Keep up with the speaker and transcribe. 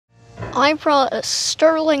I brought a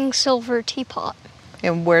sterling silver teapot.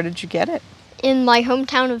 And where did you get it? In my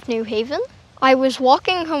hometown of New Haven. I was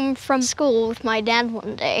walking home from school with my dad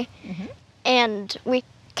one day, and we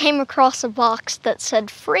came across a box that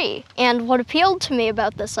said free. And what appealed to me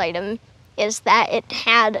about this item is that it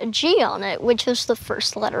had a G on it, which is the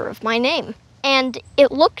first letter of my name. And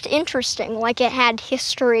it looked interesting, like it had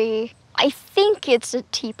history. I think it's a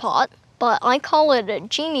teapot, but I call it a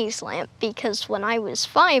genie's lamp because when I was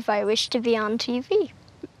 5, I wished to be on TV.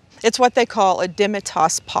 It's what they call a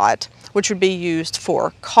Demitasse pot, which would be used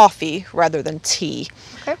for coffee rather than tea.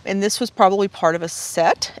 Okay. And this was probably part of a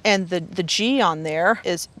set, and the G on there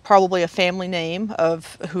is probably a family name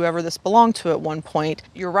of whoever this belonged to at one point.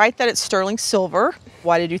 You're right that it's sterling silver.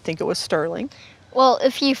 Why did you think it was sterling? Well,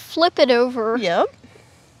 if you flip it over,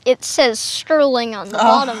 it says sterling on the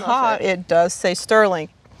bottom of it. It does say sterling.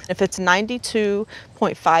 If it's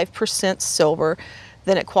 92.5% silver,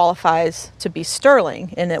 then it qualifies to be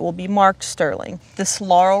sterling, and it will be marked sterling. This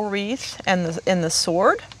laurel wreath and the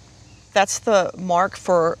sword, that's the mark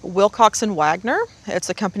for Wilcox and Wagner. It's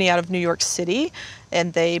a company out of New York City,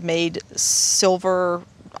 and they made silver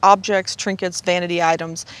objects, trinkets, vanity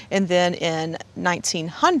items. And then in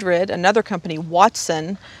 1900, another company,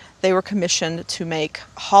 Watson, they were commissioned to make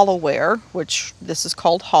hollowware, which this is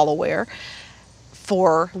called hollowware,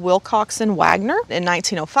 for Wilcox and Wagner. In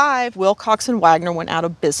 1905, Wilcox and Wagner went out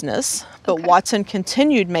of business, but Watson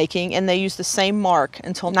continued making, and they used the same mark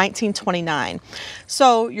until 1929.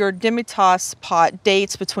 So your Demitasse pot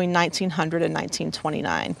dates between 1900 and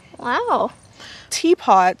 1929. Wow.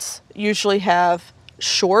 Teapots usually have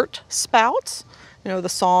short spouts. You know the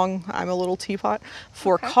song, I'm a Little Teapot?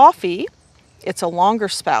 For coffee, it's a longer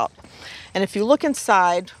spout. And if you look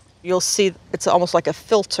inside, you'll see it's almost like a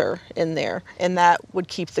filter in there, and that would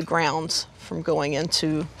keep the grounds from going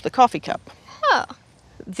into the coffee cup. Oh.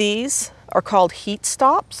 These are called heat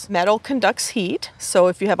stops. Metal conducts heat, so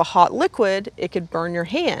if you have a hot liquid, it could burn your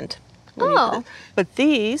hand. But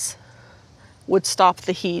these would stop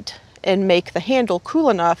the heat and make the handle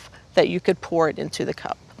cool enough that you could pour it into the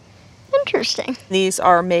cup. Interesting. These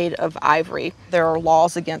are made of ivory. There are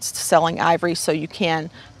laws against selling ivory, so you can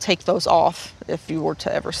take those off if you were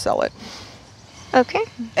to ever sell it. Okay.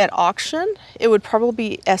 At auction, it would probably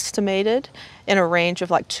be estimated in a range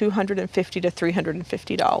of like $250 to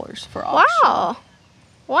 $350 for auction. Wow.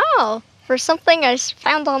 Wow. For something I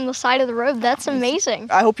found on the side of the road, that's amazing.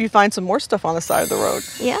 I hope you find some more stuff on the side of the road.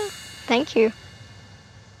 Yeah. Thank you.